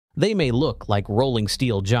They may look like rolling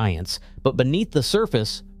steel giants, but beneath the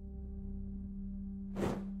surface,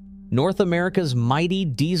 North America's mighty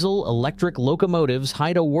diesel-electric locomotives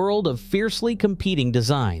hide a world of fiercely competing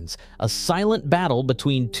designs, a silent battle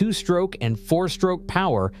between two-stroke and four-stroke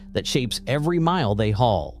power that shapes every mile they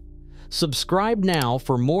haul. Subscribe now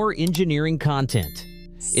for more engineering content.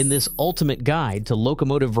 In this ultimate guide to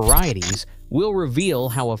locomotive varieties, we'll reveal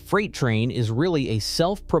how a freight train is really a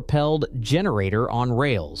self-propelled generator on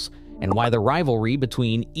rails, and why the rivalry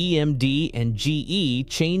between EMD and GE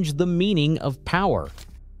changed the meaning of power.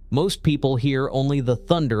 Most people hear only the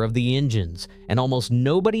thunder of the engines, and almost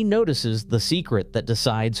nobody notices the secret that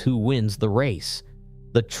decides who wins the race.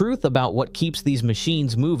 The truth about what keeps these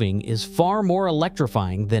machines moving is far more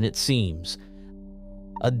electrifying than it seems.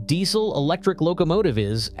 A diesel-electric locomotive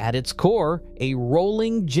is, at its core, a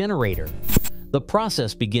rolling generator. The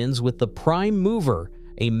process begins with the prime mover,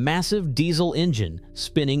 a massive diesel engine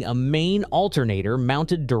spinning a main alternator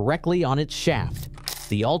mounted directly on its shaft.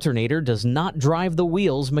 The alternator does not drive the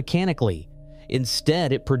wheels mechanically.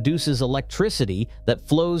 Instead, it produces electricity that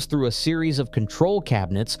flows through a series of control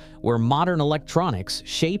cabinets where modern electronics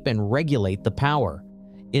shape and regulate the power.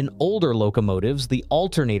 In older locomotives, the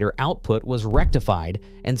alternator output was rectified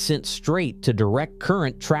and sent straight to direct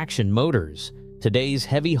current traction motors. Today's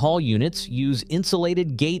heavy haul units use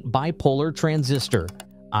insulated gate bipolar transistor,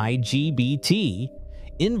 IGBT,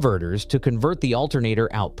 inverters to convert the alternator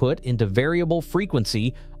output into variable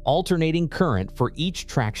frequency alternating current for each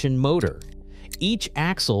traction motor. Each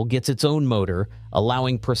axle gets its own motor,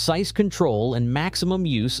 allowing precise control and maximum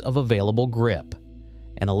use of available grip.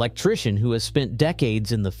 An electrician who has spent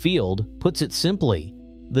decades in the field puts it simply: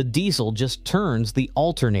 the diesel just turns the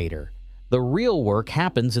alternator. The real work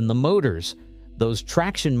happens in the motors. Those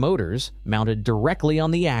traction motors, mounted directly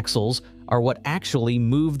on the axles, are what actually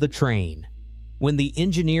move the train. When the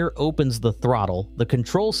engineer opens the throttle, the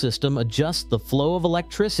control system adjusts the flow of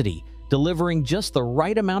electricity, delivering just the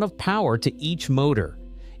right amount of power to each motor.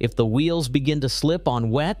 If the wheels begin to slip on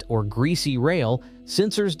wet or greasy rail,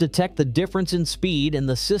 sensors detect the difference in speed and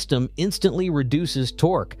the system instantly reduces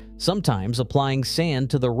torque, sometimes applying sand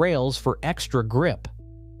to the rails for extra grip.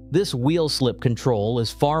 This wheel slip control is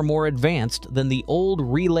far more advanced than the old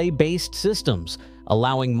relay-based systems,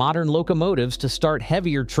 allowing modern locomotives to start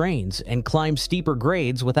heavier trains and climb steeper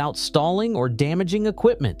grades without stalling or damaging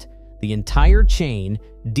equipment. The entire chain,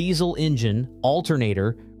 diesel engine,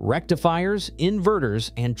 alternator, rectifiers,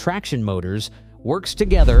 inverters, and traction motors, works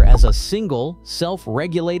together as a single,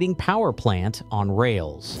 self-regulating power plant on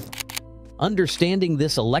rails. Understanding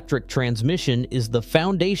this electric transmission is the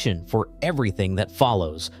foundation for everything that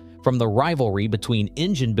follows, from the rivalry between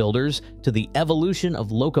engine builders to the evolution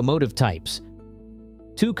of locomotive types.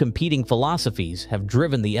 Two competing philosophies have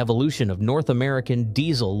driven the evolution of North American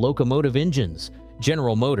diesel locomotive engines.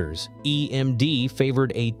 General Motors, EMD,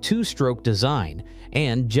 favored a two-stroke design,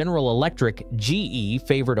 and General Electric, GE,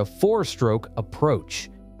 favored a four-stroke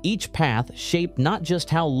approach. Each path shaped not just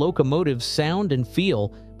how locomotives sound and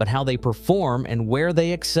feel, but how they perform and where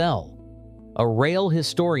they excel. A rail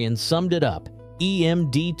historian summed it up: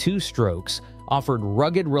 EMD two-strokes offered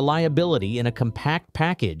rugged reliability in a compact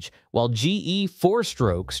package, while GE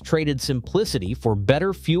four-strokes traded simplicity for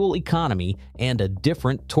better fuel economy and a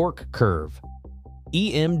different torque curve.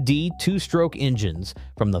 EMD two-stroke engines,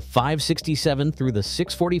 from the 567 through the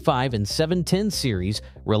 645 and 710 series,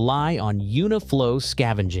 rely on uniflow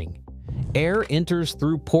scavenging. Air enters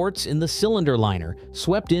through ports in the cylinder liner,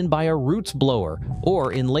 swept in by a roots blower,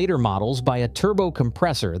 or in later models by a turbo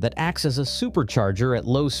compressor that acts as a supercharger at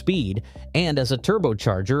low speed and as a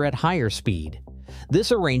turbocharger at higher speed.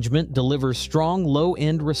 This arrangement delivers strong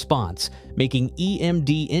low-end response, making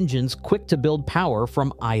EMD engines quick to build power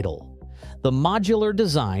from idle. The modular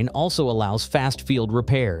design also allows fast field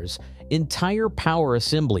repairs. Entire power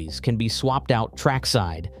assemblies can be swapped out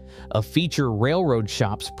trackside, a feature railroad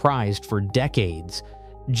shops prized for decades.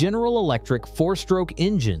 General Electric four-stroke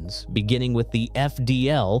engines, beginning with the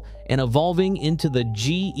FDL and evolving into the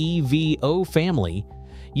GEVO family,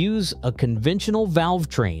 use a conventional valve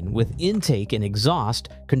train with intake and exhaust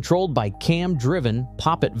controlled by cam-driven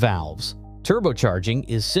poppet valves. Turbocharging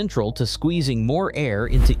is central to squeezing more air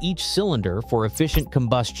into each cylinder for efficient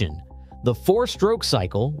combustion. The four-stroke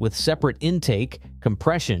cycle, with separate intake,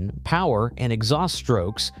 compression, power, and exhaust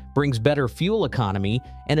strokes, brings better fuel economy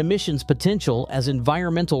and emissions potential as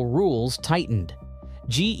environmental rules tightened.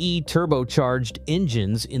 GE turbocharged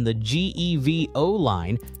engines in the GEVO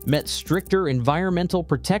line met stricter Environmental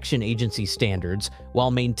Protection Agency standards while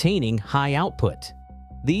maintaining high output.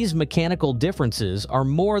 These mechanical differences are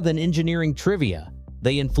more than engineering trivia.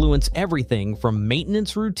 They influence everything from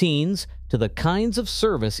maintenance routines to the kinds of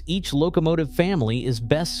service each locomotive family is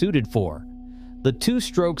best suited for. The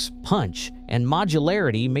two-strokes punch and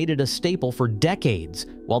modularity made it a staple for decades,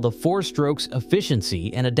 while the four-strokes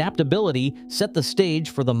efficiency and adaptability set the stage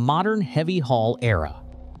for the modern heavy-haul era.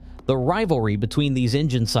 The rivalry between these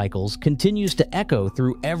engine cycles continues to echo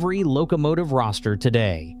through every locomotive roster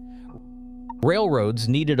today. Railroads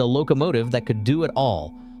needed a locomotive that could do it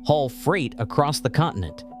all: haul freight across the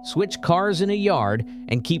continent, switch cars in a yard,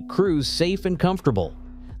 and keep crews safe and comfortable.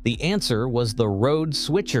 The answer was the road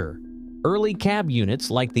switcher. Early cab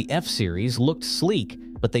units like the F-Series looked sleek,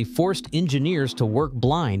 but they forced engineers to work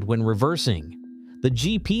blind when reversing. The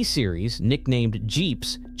GP series, nicknamed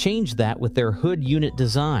Geeps, changed that with their hood unit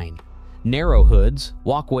design. Narrow hoods,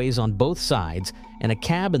 walkways on both sides, and a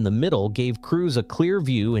cab in the middle gave crews a clear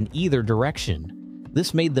view in either direction.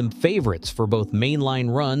 This made them favorites for both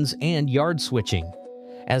mainline runs and yard switching.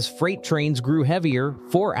 As freight trains grew heavier,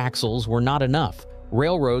 4 axles were not enough.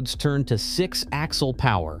 Railroads turned to 6-axle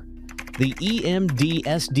power. The EMD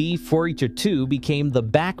SD-482 became the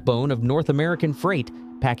backbone of North American freight,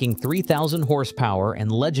 packing 3,000 horsepower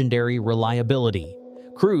and legendary reliability.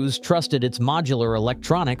 Crews trusted its modular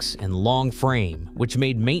electronics and long frame, which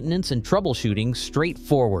made maintenance and troubleshooting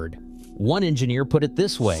straightforward. One engineer put it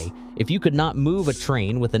this way: if you could not move a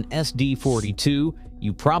train with an SD-482,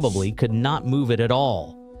 you probably could not move it at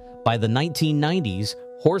all. By the 1990s,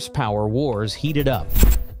 horsepower wars heated up.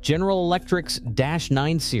 General Electric's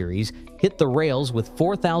 -9 series hit the rails with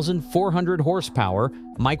 4,400 horsepower,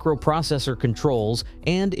 microprocessor controls,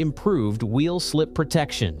 and improved wheel slip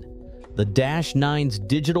protection. The -9's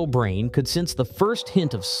digital brain could sense the first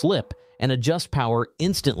hint of slip and adjust power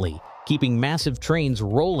instantly, keeping massive trains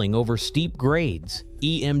rolling over steep grades.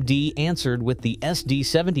 EMD answered with the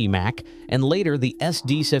SD-70 Mac and later the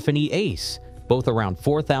SD-Symphony Ace, both around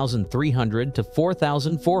 4,300 to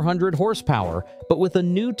 4,400 horsepower, but with a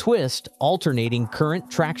new twist: alternating current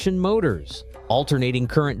traction motors. Alternating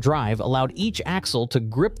current drive allowed each axle to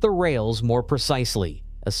grip the rails more precisely,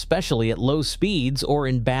 especially at low speeds or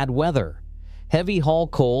in bad weather. Heavy-haul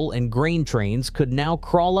coal and grain trains could now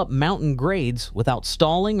crawl up mountain grades without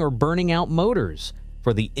stalling or burning out motors.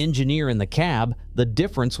 For the engineer in the cab, the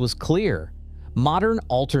difference was clear. Modern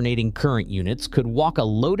alternating current units could walk a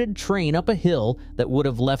loaded train up a hill that would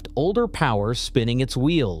have left older power spinning its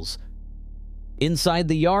wheels. Inside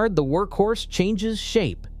the yard, the Workhorse changes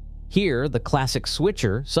shape. Here, the classic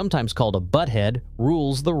switcher, sometimes called a butthead,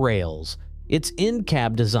 rules the rails. Its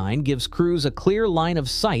in-cab design gives crews a clear line of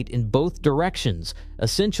sight in both directions,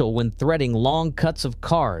 essential when threading long cuts of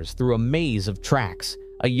cars through a maze of tracks.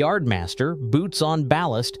 A yardmaster, boots on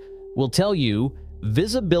ballast, will tell you,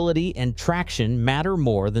 visibility and traction matter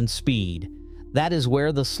more than speed. That is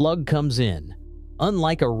where the Slug comes in.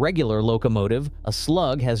 Unlike a regular locomotive, a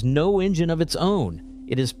Slug has no engine of its own.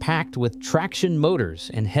 It is packed with traction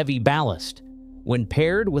motors and heavy ballast. When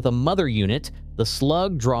paired with a mother unit, the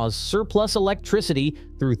Slug draws surplus electricity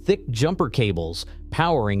through thick jumper cables,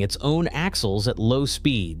 powering its own axles at low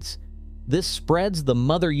speeds. This spreads the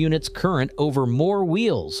mother unit's current over more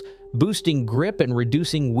wheels, boosting grip and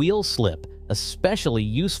reducing wheel slip, especially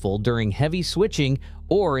useful during heavy switching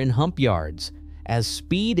or in hump yards. As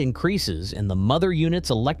speed increases and the mother unit's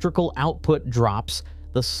electrical output drops,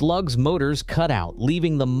 the Slug's motors cut out,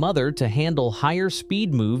 leaving the mother to handle higher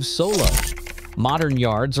speed moves solo. Modern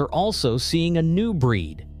yards are also seeing a new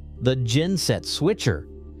breed, the GenSet switcher.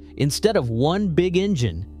 Instead of one big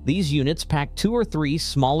engine, these units pack 2 or 3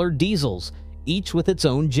 smaller diesels, each with its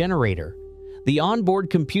own generator. The onboard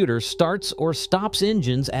computer starts or stops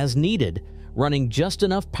engines as needed, running just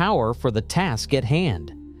enough power for the task at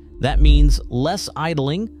hand. That means less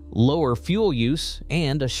idling, lower fuel use,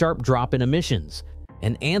 and a sharp drop in emissions.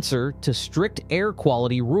 An answer to strict air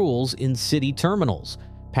quality rules in city terminals.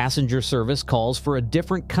 Passenger service calls for a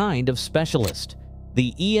different kind of specialist.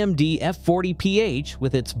 The EMD F40PH,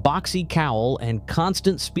 with its boxy cowl and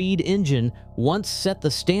constant speed engine, once set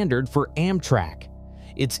the standard for Amtrak.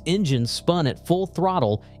 Its engine spun at full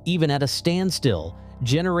throttle, even at a standstill,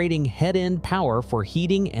 generating head-end power for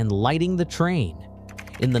heating and lighting the train.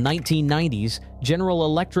 In the 1990s, General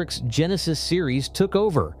Electric's Genesis series took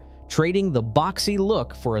over, trading the boxy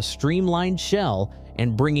look for a streamlined shell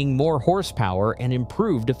and bringing more horsepower and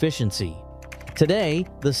improved efficiency. Today,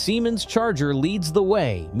 the Siemens Charger leads the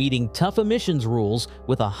way, meeting tough emissions rules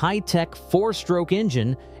with a high-tech 4-stroke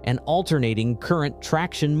engine and alternating current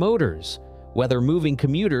traction motors. Whether moving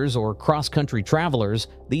commuters or cross-country travelers,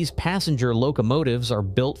 these passenger locomotives are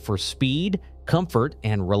built for speed, comfort,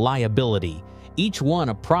 and reliability, each one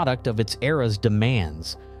a product of its era's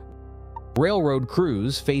demands. Railroad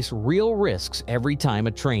crews face real risks every time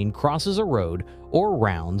a train crosses a road or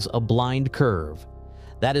rounds a blind curve.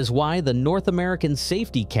 That is why the North American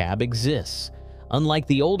safety cab exists. Unlike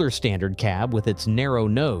the older standard cab with its narrow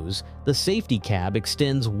nose, the safety cab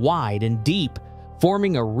extends wide and deep,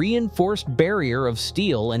 forming a reinforced barrier of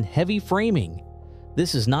steel and heavy framing.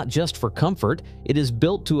 This is not just for comfort, it is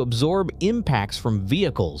built to absorb impacts from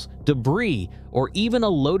vehicles, debris, or even a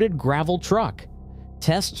loaded gravel truck.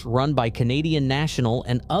 Tests run by Canadian National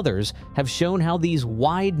and others have shown how these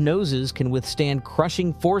wide noses can withstand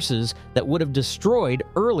crushing forces that would have destroyed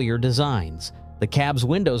earlier designs. The cab's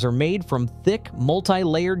windows are made from thick,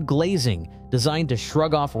 multi-layered glazing designed to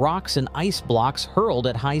shrug off rocks and ice blocks hurled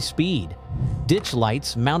at high speed. Ditch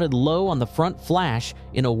lights mounted low on the front flash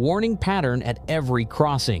in a warning pattern at every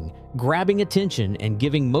crossing, grabbing attention and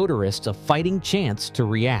giving motorists a fighting chance to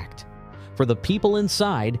react. For the people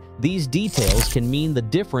inside, these details can mean the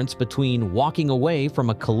difference between walking away from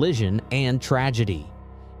a collision and tragedy.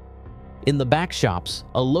 In the back shops,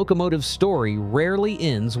 a locomotive story rarely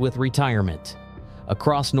ends with retirement.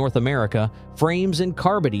 Across North America, frames and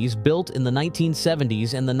car bodies built in the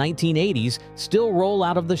 1970s and the 1980s still roll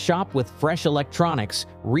out of the shop with fresh electronics,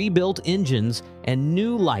 rebuilt engines, and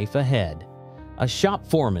new life ahead. A shop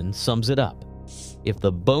foreman sums it up: "If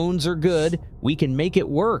the bones are good, we can make it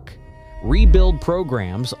work." Rebuild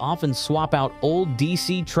programs often swap out old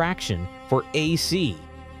DC traction for AC,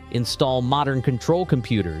 install modern control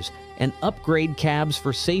computers, and upgrade cabs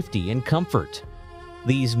for safety and comfort.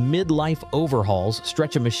 These midlife overhauls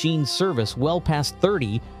stretch a machine's service well past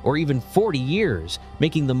 30 or even 40 years,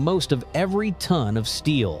 making the most of every ton of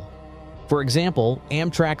steel. For example,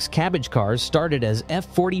 Amtrak's Cabbage cars started as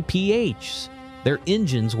F40PHs. Their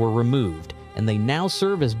engines were removed, and they now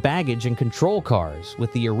serve as baggage and control cars,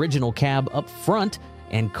 with the original cab up front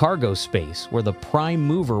and cargo space where the prime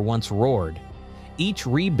mover once roared. Each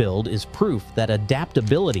rebuild is proof that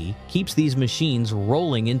adaptability keeps these machines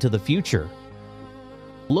rolling into the future.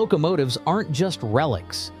 Locomotives aren't just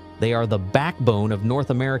relics. They are the backbone of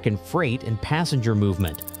North American freight and passenger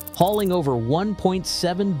movement, hauling over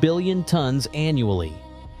 1.7 billion tons annually.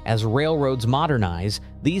 As railroads modernize,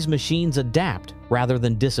 these machines adapt rather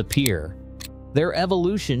than disappear. Their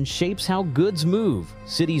evolution shapes how goods move,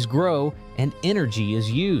 cities grow, and energy is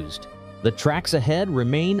used. The tracks ahead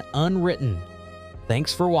remain unwritten.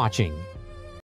 Thanks for watching.